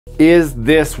Is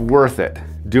this worth it?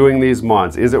 Doing these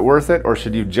mods, is it worth it, or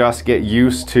should you just get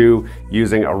used to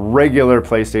using a regular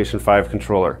PlayStation 5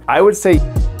 controller? I would say,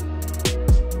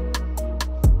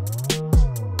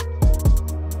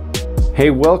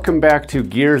 hey, welcome back to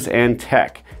Gears and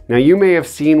Tech. Now you may have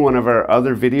seen one of our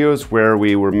other videos where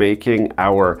we were making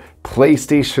our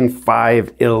PlayStation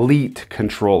 5 Elite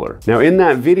controller. Now in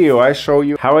that video, I show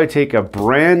you how I take a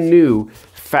brand new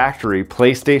factory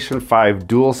PlayStation 5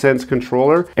 DualSense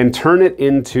controller and turn it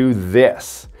into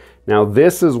this. Now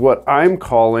this is what I'm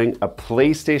calling a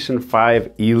PlayStation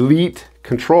 5 Elite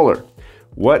controller.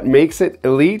 What makes it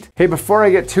elite? Hey, before I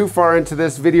get too far into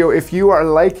this video, if you are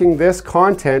liking this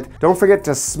content, don't forget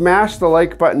to smash the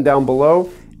like button down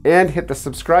below and hit the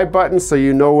subscribe button so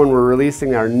you know when we're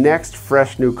releasing our next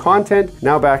fresh new content.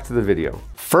 Now back to the video.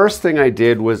 First thing I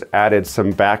did was added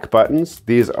some back buttons.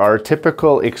 These are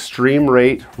typical extreme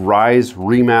rate rise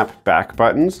remap back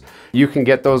buttons. You can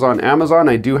get those on Amazon.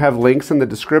 I do have links in the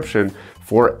description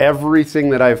for everything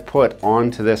that I've put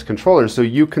onto this controller so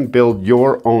you can build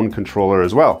your own controller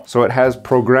as well. So it has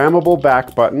programmable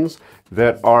back buttons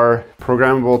that are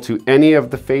programmable to any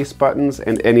of the face buttons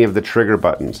and any of the trigger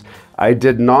buttons. I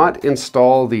did not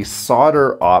install the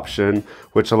solder option,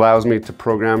 which allows me to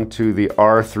program to the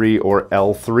R3 or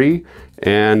L3.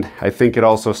 And I think it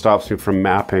also stops me from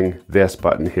mapping this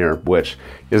button here, which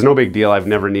is no big deal. I've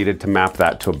never needed to map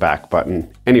that to a back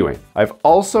button. Anyway, I've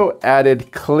also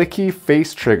added clicky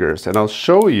face triggers, and I'll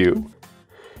show you.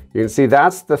 You can see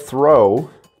that's the throw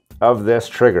of this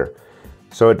trigger.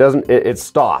 So it doesn't, it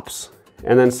stops.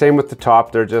 And then same with the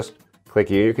top, they're just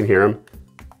clicky, you can hear them.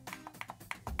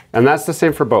 And that's the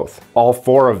same for both. All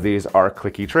four of these are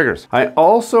clicky triggers. I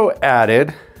also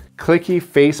added clicky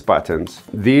face buttons.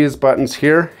 These buttons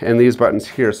here and these buttons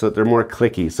here, so that they're more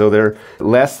clicky. So they're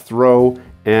less throw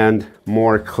and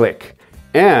more click.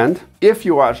 And if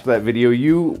you watched that video,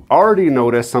 you already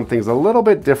noticed something's a little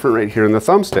bit different right here in the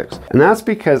thumbsticks. And that's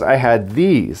because I had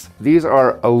these. These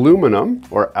are aluminum,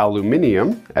 or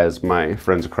aluminium, as my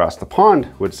friends across the pond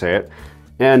would say it.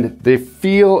 And they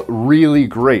feel really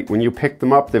great. When you pick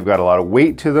them up, they've got a lot of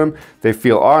weight to them. They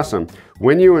feel awesome.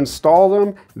 When you install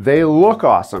them, they look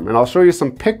awesome. And I'll show you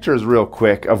some pictures real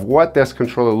quick of what this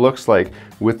controller looks like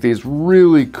with these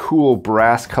really cool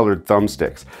brass colored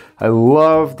thumbsticks. I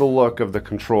love the look of the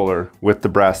controller with the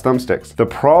brass thumbsticks. The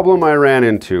problem I ran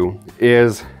into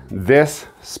is this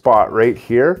spot right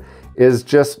here is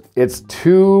just, it's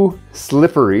too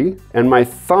slippery, and my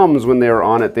thumbs, when they were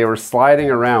on it, they were sliding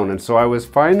around. And so I was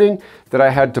finding that I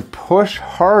had to push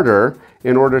harder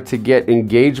in order to get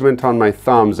engagement on my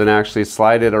thumbs and actually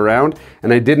slide it around,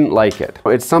 and I didn't like it.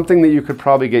 It's something that you could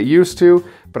probably get used to,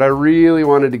 but I really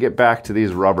wanted to get back to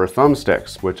these rubber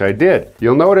thumbsticks, which I did.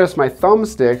 You'll notice my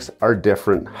thumbsticks are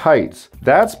different heights.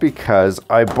 That's because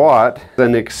I bought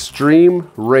an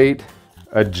extreme rate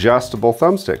adjustable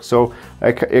thumbstick. So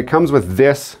it comes with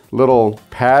this little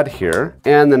pad here.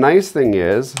 And the nice thing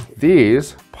is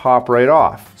these pop right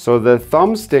off. So the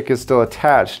thumbstick is still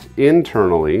attached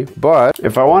internally, but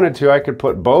if I wanted to, I could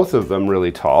put both of them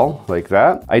really tall like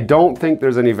that. I don't think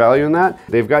there's any value in that.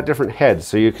 They've got different heads.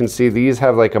 So you can see these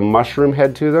have like a mushroom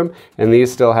head to them, and these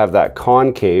still have that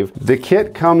concave. The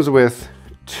kit comes with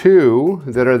two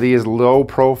that are these low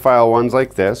profile ones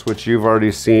like this, which you've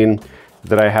already seen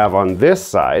that I have on this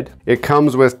side. It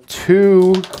comes with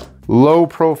two low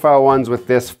profile ones with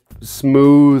this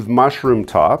smooth mushroom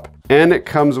top, and it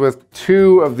comes with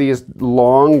two of these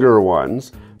longer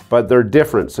ones, but they're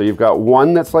different. So you've got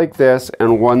one that's like this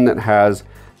and one that has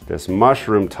this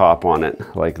mushroom top on it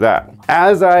like that.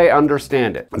 As I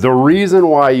understand it, the reason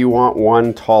why you want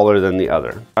one taller than the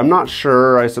other, I'm not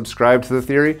sure I subscribe to the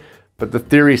theory, but the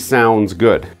theory sounds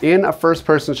good. In a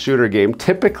first-person shooter game,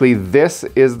 typically this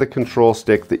is the control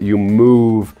stick that you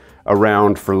move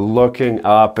around for looking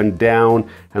up and down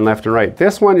and left and right.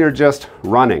 This one you're just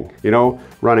running, you know,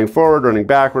 running forward, running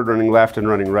backward, running left, and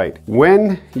running right.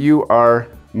 When you are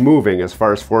moving as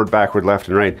far as forward, backward, left,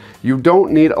 and right, you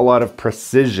don't need a lot of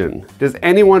precision. Does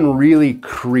anyone really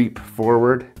creep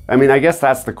forward? I mean, I guess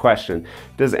that's the question.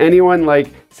 Does anyone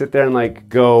like sit there and like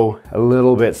go a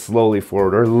little bit slowly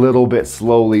forward or a little bit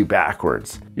slowly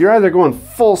backwards? You're either going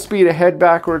full speed ahead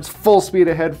backwards, full speed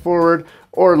ahead forward,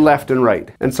 or left and right.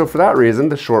 And so for that reason,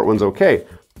 the short one's okay.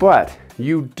 But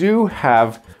you do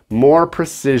have more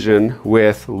precision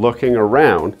with looking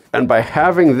around. And by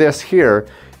having this here,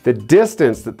 the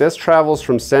distance that this travels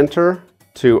from center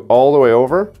to all the way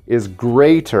over is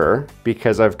greater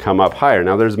because I've come up higher.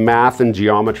 Now there's math and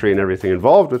geometry and everything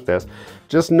involved with this.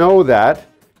 Just know that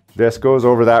this goes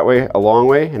over that way a long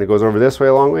way, and it goes over this way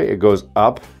a long way. It goes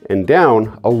up and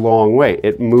down a long way.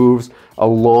 It moves a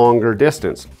longer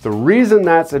distance. The reason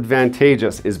that's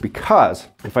advantageous is because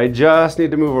if I just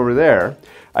need to move over there,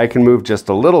 I can move just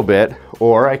a little bit,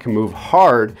 or I can move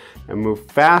hard and move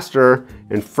faster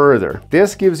and further.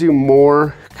 This gives you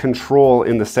more control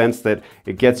in the sense that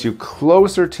it gets you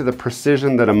closer to the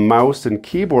precision that a mouse and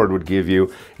keyboard would give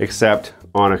you, except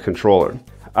on a controller.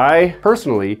 I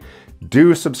personally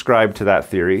do subscribe to that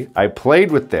theory. I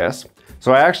played with this.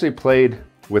 So I actually played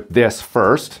with this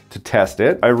first to test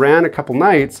it. I ran a couple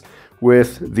nights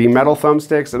with the metal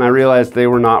thumbsticks and I realized they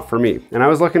were not for me. And I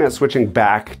was looking at switching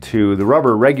back to the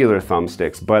rubber regular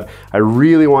thumbsticks, but I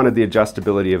really wanted the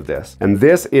adjustability of this. And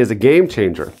this is a game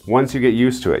changer once you get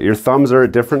used to it. Your thumbs are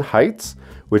at different heights,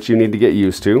 which you need to get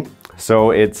used to. So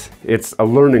it's a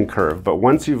learning curve, but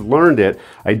once you've learned it,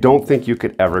 I don't think you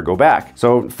could ever go back.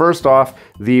 So first off,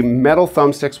 the metal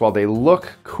thumbsticks, while they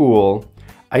look cool,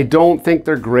 I don't think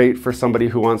they're great for somebody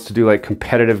who wants to do like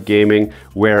competitive gaming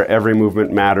where every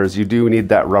movement matters. You do need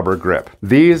that rubber grip.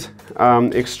 These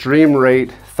extreme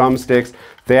rate thumbsticks,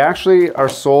 they actually are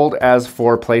sold as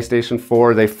for PlayStation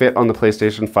 4. They fit on the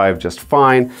PlayStation 5 just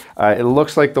fine. It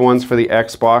looks like the ones for the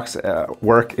Xbox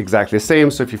work exactly the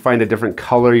same. So if you find a different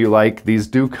color you like, these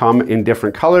do come in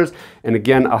different colors. And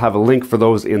again, I'll have a link for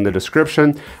those in the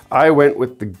description. I went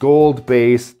with the gold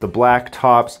base, the black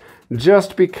tops,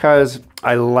 just because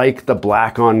I like the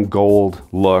black on gold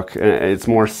look. It's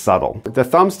more subtle. The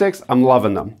thumbsticks, I'm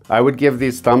loving them. I would give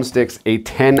these thumbsticks a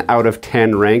 10 out of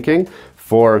 10 ranking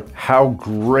for how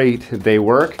great they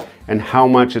work and how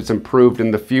much it's improved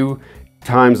in the few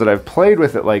times that I've played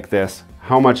with it like this,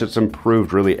 how much it's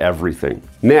improved really everything.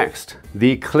 Next,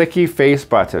 the clicky face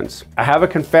buttons. I have a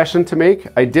confession to make.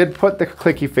 I did put the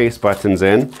clicky face buttons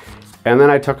in, and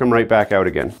then I took them right back out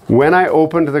again. When I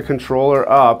opened the controller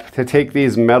up to take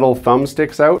these metal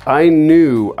thumbsticks out, I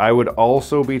knew I would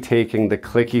also be taking the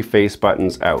clicky face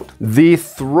buttons out. The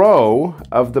throw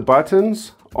of the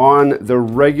buttons on the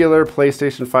regular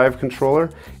PlayStation 5 controller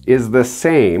is the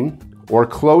same, or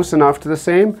close enough to the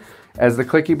same, as the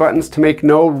clicky buttons to make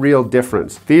no real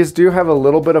difference. These do have a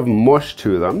little bit of mush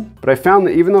to them, but I found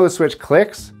that even though the Switch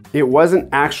clicks, it wasn't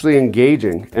actually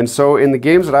engaging. And so in the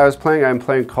games that I was playing, I'm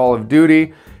playing Call of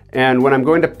Duty, and when I'm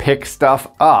going to pick stuff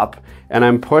up and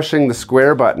I'm pushing the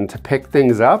square button to pick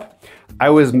things up, I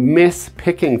was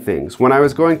mispicking things. When I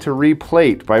was going to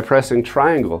replate by pressing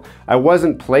triangle, I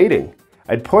wasn't plating.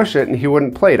 I'd push it and he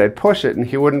wouldn't plate. I'd push it and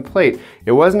he wouldn't plate.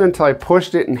 It wasn't until I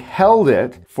pushed it and held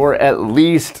it for at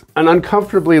least an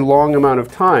uncomfortably long amount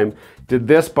of time did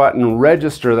this button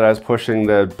register that I was pushing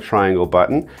the triangle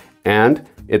button, and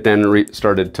it then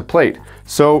started to plate.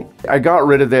 So I got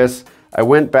rid of this. I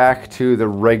went back to the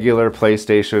regular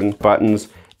PlayStation buttons,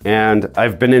 and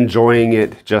I've been enjoying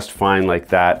it just fine like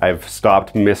that. I've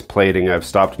stopped misplating, I've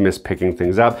stopped mispicking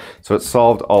things up, so it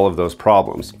solved all of those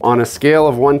problems. On a scale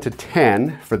of 1 to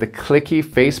 10 for the clicky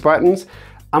face buttons,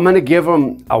 I'm gonna give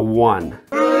them a 1.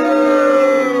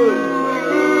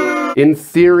 In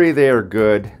theory, they are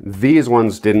good. These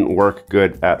ones didn't work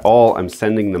good at all. I'm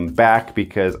sending them back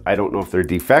because I don't know if they're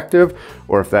defective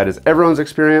or if that is everyone's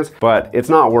experience, but it's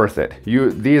not worth it.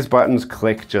 These buttons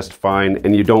click just fine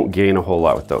and you don't gain a whole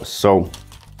lot with those. So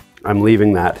I'm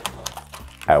leaving that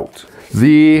out.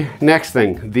 The next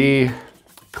thing, the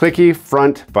clicky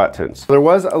front buttons. There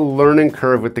was a learning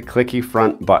curve with the clicky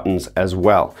front buttons as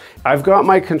well. I've got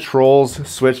my controls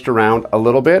switched around a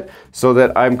little bit so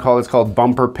that it's called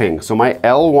bumper ping. So my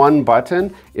L1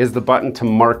 button is the button to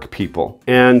mark people.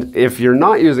 And if you're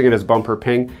not using it as bumper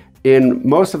ping, in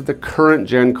most of the current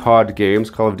gen COD games,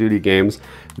 Call of Duty games,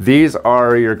 these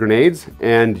are your grenades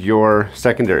and your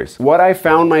secondaries. What I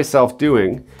found myself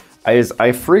doing is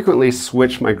I frequently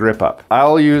switch my grip up.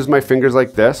 I'll use my fingers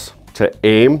like this to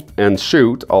aim and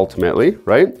shoot ultimately,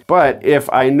 right? But if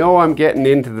I know I'm getting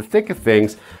into the thick of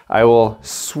things, I will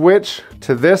switch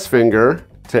to this finger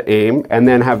to aim and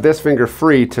then have this finger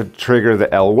free to trigger the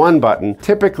L1 button.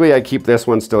 Typically I keep this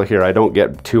one still here. I don't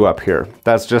get two up here.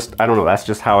 That's just, I don't know, that's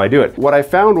just how I do it. What I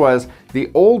found was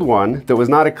the old one that was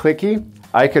not a clicky,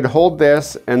 I could hold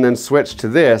this and then switch to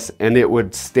this and it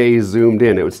would stay zoomed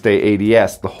in. It would stay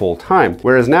ADS the whole time.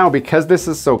 Whereas now, because this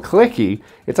is so clicky,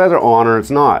 it's either on or it's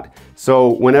not. So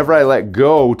whenever I let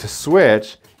go to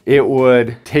switch, it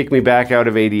would take me back out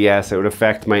of ADS. It would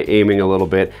affect my aiming a little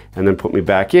bit and then put me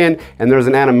back in. And there's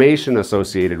an animation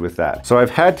associated with that. So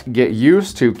I've had to get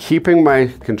used to keeping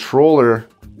my controller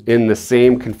in the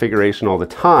same configuration all the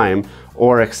time,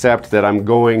 or accept that I'm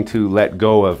going to let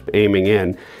go of aiming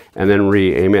in. and then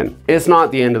re-aim in. It's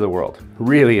not the end of the world.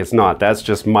 Really, it's not. That's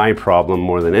just my problem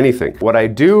more than anything. What I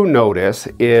do notice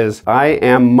is I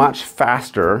am much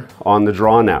faster on the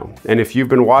draw now. And if you've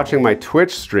been watching my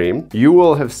Twitch stream, you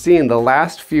will have seen the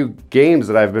last few games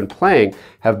that I've been playing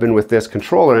have been with this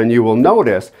controller, and you will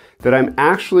notice that I'm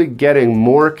actually getting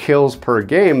more kills per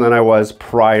game than I was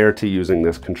prior to using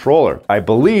this controller. I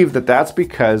believe that that's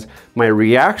because my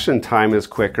reaction time is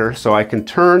quicker, so I can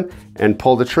turn and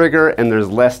pull the trigger and there's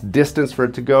less distance for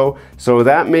it to go. So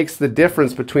that makes the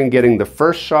difference between getting the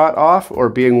first shot off or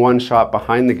being one shot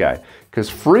behind the guy. Because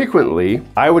frequently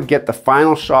I would get the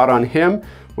final shot on him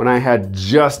when I had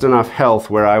just enough health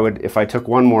where I would, if I took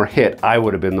one more hit, I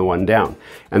would have been the one down.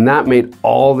 And that made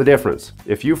all the difference.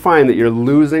 If you find that you're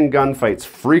losing gunfights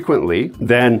frequently,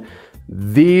 then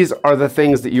these are the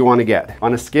things that you want to get.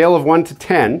 On a scale of 1 to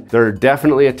 10, they're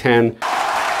definitely a 10.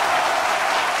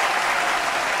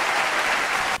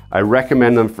 I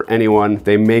recommend them for anyone.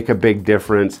 They make a big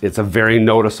difference. It's a very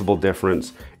noticeable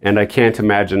difference, and I can't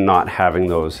imagine not having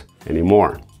those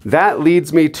anymore. That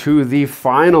leads me to the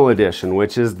final addition,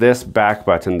 which is this back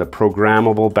button, the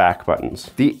programmable back buttons.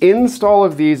 The install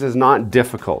of these is not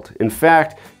difficult. In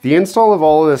fact, the install of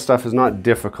all of this stuff is not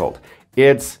difficult.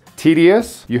 It's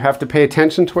tedious. You have to pay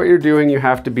attention to what you're doing. You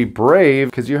have to be brave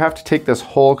because you have to take this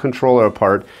whole controller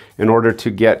apart in order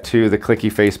to get to the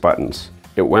clicky face buttons.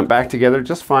 It went back together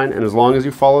just fine, and as long as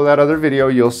you follow that other video,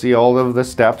 you'll see all of the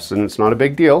steps, and it's not a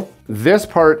big deal. This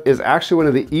part is actually one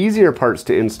of the easier parts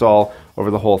to install over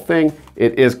the whole thing.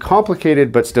 It is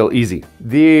complicated, but still easy.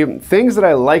 The things that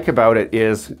I like about it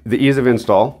is the ease of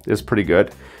install is pretty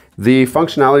good. The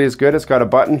functionality is good. It's got a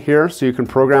button here, so you can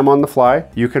program on the fly.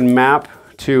 You can map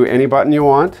to any button you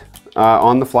want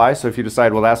on the fly. So if you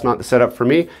decide, well, that's not the setup for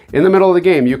me, in the middle of the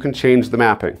game, you can change the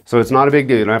mapping. So it's not a big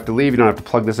deal. You don't have to leave. You don't have to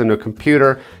plug this into a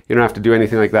computer. You don't have to do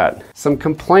anything like that. Some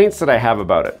complaints that I have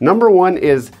about it. Number one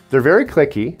is they're very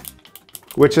clicky,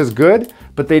 which is good,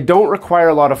 but they don't require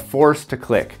a lot of force to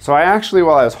click. So I actually,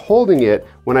 while I was holding it,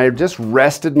 when I just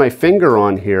rested my finger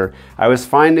on here, I was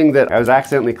finding that I was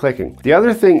accidentally clicking. The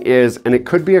other thing is, and it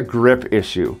could be a grip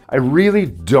issue, I really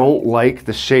don't like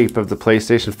the shape of the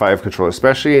PlayStation 5 controller,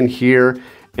 especially in here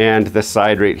and the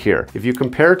side right here. If you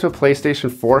compare it to a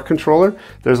PlayStation 4 controller,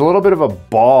 there's a little bit of a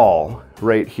ball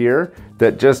right here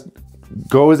that just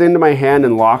goes into my hand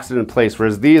and locks it in place,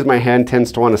 whereas these, my hand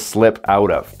tends to want to slip out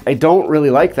of. I don't really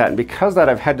like that, and because of that,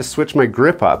 I've had to switch my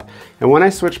grip up. And when I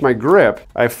switch my grip,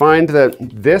 I find that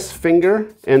this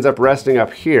finger ends up resting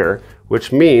up here,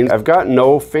 which means I've got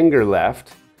no finger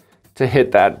left to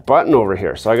hit that button over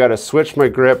here. So I got to switch my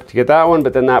grip to get that one,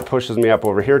 but then that pushes me up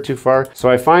over here too far. So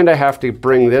I find I have to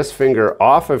bring this finger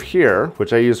off of here,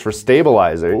 which I use for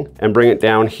stabilizing, and bring it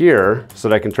down here so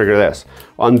that I can trigger this.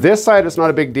 On this side, it's not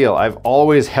a big deal. I've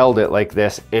always held it like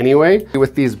this anyway.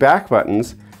 With these back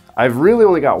buttons, I've really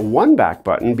only got one back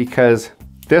button because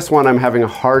this one I'm having a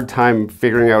hard time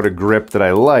figuring out a grip that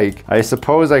I like. I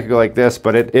suppose I could go like this,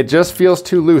 but it just feels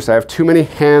too loose. I have too many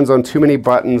hands on too many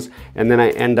buttons, and then I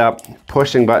end up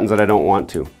pushing buttons that I don't want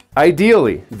to.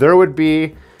 Ideally, there would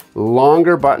be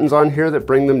longer buttons on here that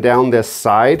bring them down this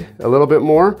side a little bit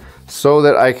more so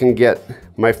that I can get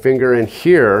my finger in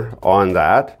here on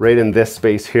that, right in this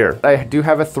space here. I do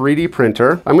have a 3D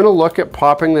printer. I'm gonna look at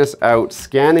popping this out,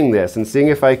 scanning this, and seeing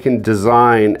if I can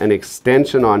design an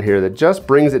extension on here that just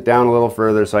brings it down a little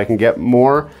further so I can get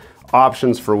more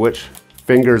options for which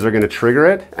fingers are gonna trigger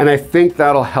it. And I think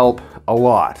that'll help a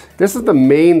lot. This is the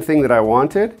main thing that I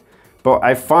wanted, but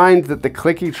I find that the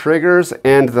clicky triggers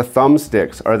and the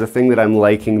thumbsticks are the thing that I'm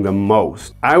liking the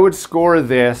most. I would score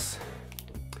this,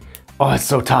 oh, it's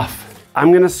so tough.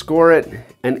 I'm gonna score it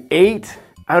an 8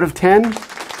 out of 10.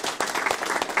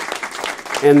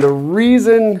 And the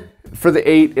reason for the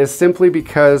 8 is simply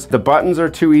because the buttons are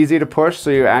too easy to push, so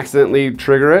you accidentally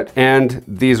trigger it, and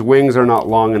these wings are not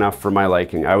long enough for my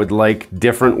liking. I would like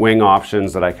different wing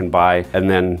options that I can buy, and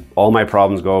then all my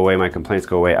problems go away, my complaints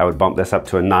go away. I would bump this up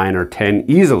to a 9 or 10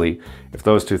 easily if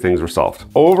those two things were solved.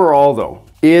 Overall though,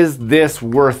 is this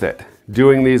worth it?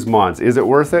 Doing these mods, is it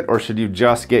worth it, or should you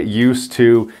just get used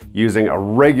to using a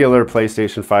regular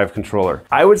PlayStation 5 controller?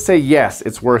 I would say yes,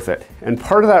 it's worth it. And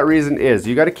part of that reason is,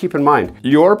 you gotta keep in mind,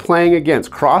 you're playing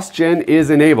against, cross-gen is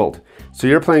enabled. So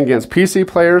you're playing against PC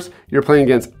players, you're playing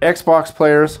against Xbox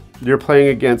players, you're playing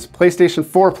against PlayStation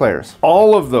 4 players.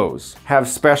 All of those have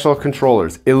special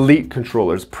controllers, elite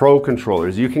controllers, pro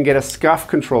controllers. You can get a SCUF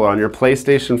controller on your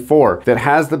PlayStation 4 that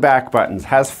has the back buttons,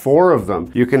 has 4 of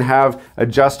them. You can have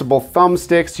adjustable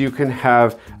thumbsticks, you can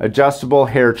have adjustable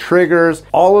hair triggers.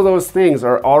 All of those things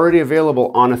are already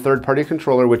available on a third-party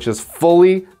controller, which is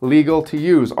fully legal to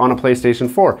use on a PlayStation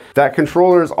 4. That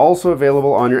controller is also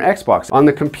available on your Xbox. On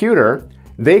the computer,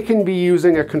 they can be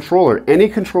using a controller, any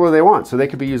controller they want. So they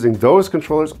could be using those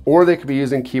controllers or they could be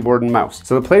using keyboard and mouse.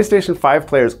 So the PlayStation 5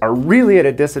 players are really at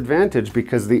a disadvantage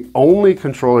because the only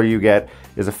controller you get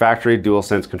is a factory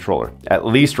DualSense controller, at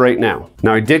least right now.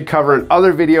 Now, I did cover in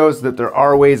other videos that there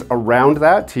are ways around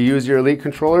that to use your Elite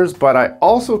controllers, but I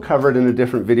also covered in a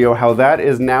different video how that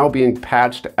is now being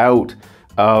patched out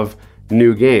of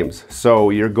new games. So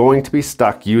you're going to be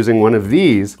stuck using one of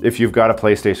these if you've got a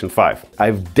PlayStation 5.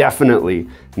 I've definitely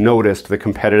noticed the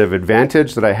competitive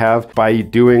advantage that I have by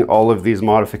doing all of these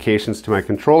modifications to my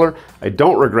controller. I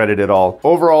don't regret it at all.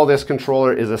 Overall, this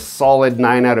controller is a solid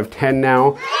 9 out of 10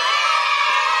 now.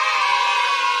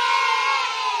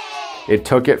 It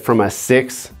took it from a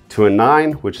 6 to a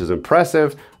 9, which is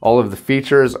impressive. All of the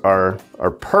features are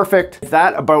perfect.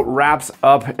 That about wraps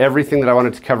up everything that I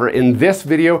wanted to cover in this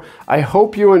video. I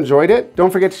hope you enjoyed it.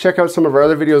 Don't forget to check out some of our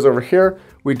other videos over here.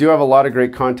 We do have a lot of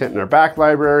great content in our back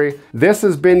library. This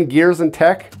has been Gears and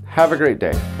Tech. Have a great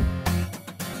day.